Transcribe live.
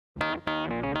Hello,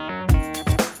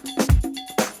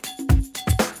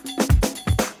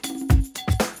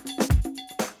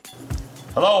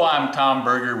 I'm Tom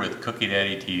Berger with Cookie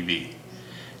Daddy TV.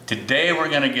 Today we're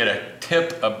going to get a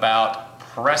tip about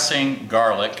pressing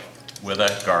garlic with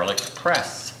a garlic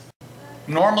press.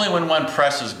 Normally when one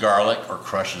presses garlic or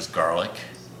crushes garlic,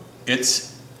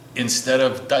 it's instead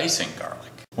of dicing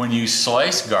garlic. When you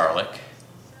slice garlic,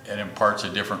 it imparts a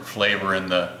different flavor in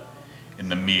the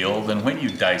meal than when you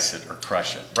dice it or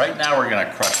crush it. Right now we're going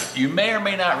to crush it. You may or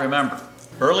may not remember.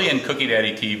 Early in Cookie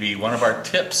Daddy TV, one of our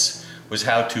tips was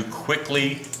how to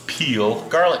quickly peel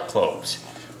garlic cloves.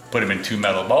 Put them in 2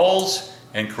 metal bowls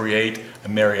and create a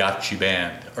mariachi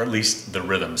band, or at least the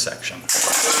rhythm section.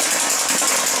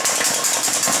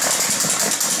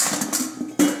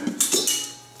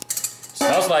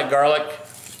 Smells like garlic,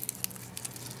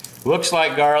 looks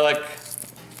like garlic,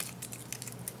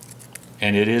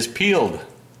 and it is peeled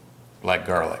like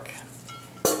garlic.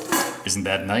 Isn't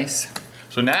that nice?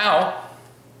 So now,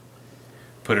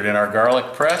 put it in our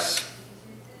garlic press.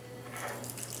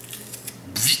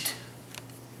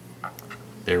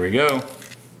 There we go.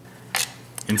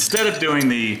 Instead of doing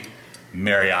the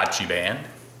mariachi band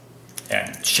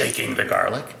and shaking the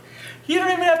garlic, you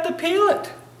don't even have to peel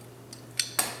it.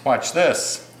 Watch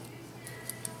this.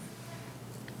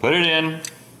 Put it in,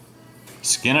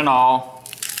 skin and all,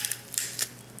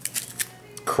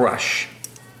 crush.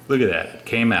 Look at that, it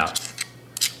came out.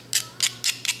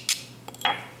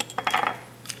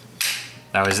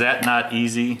 Now is that not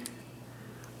easy?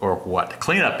 Or what?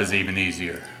 Cleanup is even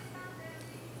easier.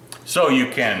 So you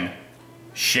can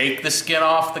shake the skin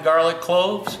off the garlic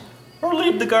cloves or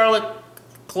leave the garlic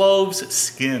cloves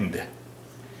skinned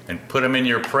and put them in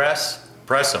your press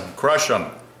them, crush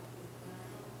them.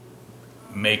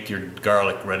 Make your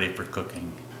garlic ready for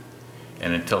cooking.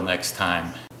 And until next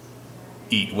time,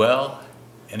 eat well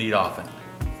and eat often.